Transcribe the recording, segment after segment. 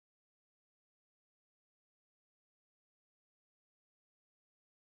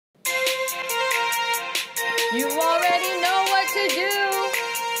You already know what to do.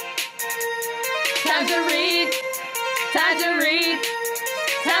 Time to read. Time to read.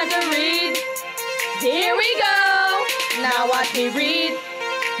 Time to read. Here we go. Now watch me read.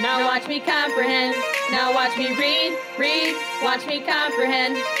 Now watch me comprehend. Now watch me read. Read. Watch me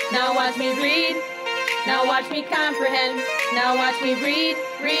comprehend. Now watch me read. Now watch me comprehend. Now watch me read.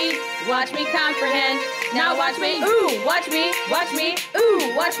 Read. Watch me comprehend. Now watch me, ooh, watch me, ooh, watch me,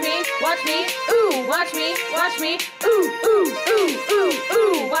 ooh, watch me, ooh, ooh, ooh, ooh,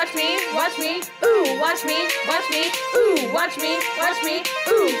 ooh, watch me, ooh, watch me, ooh, watch me,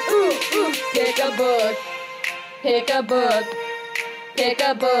 ooh, ooh, ooh. Pick a book, pick a book, pick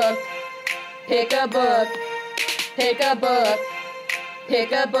a book, pick a book, pick a book,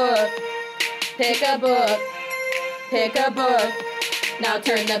 pick a book, pick a book, pick a book. Now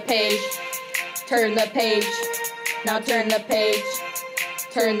turn the page. Turn the page, now turn the page,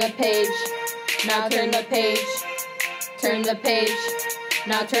 turn the page, now turn the page, turn the page,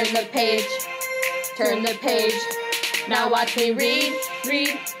 now turn the page, turn the page. Now watch me read,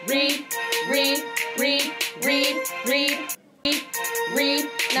 read, read, read, read, read, read, read, read.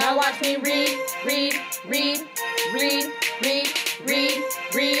 Now watch me read, read, read, read, read, read,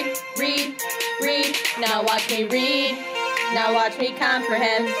 read, read, read. Now watch me read. Now watch me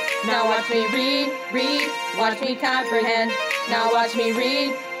comprehend. Now watch me read, read, watch me comprehend. Now watch me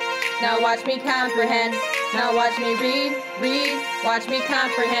read. Now watch me comprehend. Now watch me read, read, watch me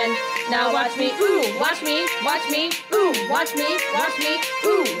comprehend. Now watch me, ooh, watch me, ooh, watch me, ooh, watch me,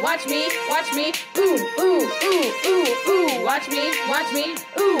 ooh, ooh, ooh, ooh, ooh, watch me, ooh, watch me,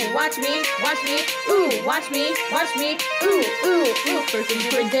 ooh, watch me, ooh, ooh, ooh. First you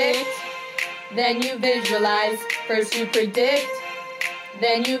predict, then you visualize. First you predict,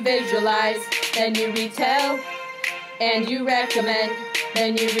 then you visualize, then you retell, and you recommend,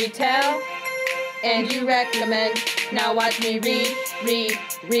 then you retell, and you recommend. Now watch me read, read,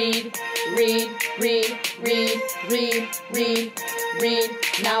 read, read, read, read, read, read, read.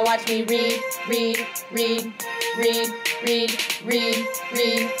 Now watch me read, read, read, read, read, read,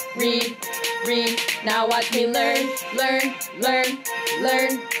 read, read, read. Now watch me learn, learn, learn,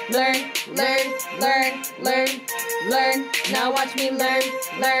 learn, learn, learn, learn, learn, learn. Now watch me learn,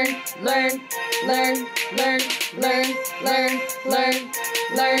 learn, learn, learn, learn, learn, learn, learn,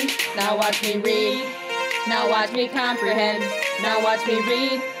 learn. Now watch me read. Now watch me comprehend. Now watch me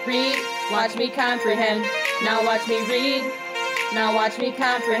read, read, watch me comprehend. Now watch me read. Now watch me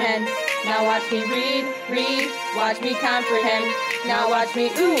comprehend. Now watch me read, read, watch me comprehend. Now watch me,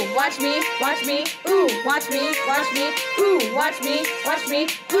 ooh, watch me, ooh, watch me, ooh, watch me, ooh,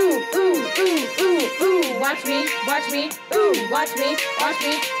 ooh, ooh, ooh, ooh, watch me, ooh, ooh,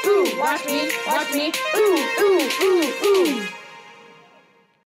 ooh, ooh, ooh, ooh, ooh.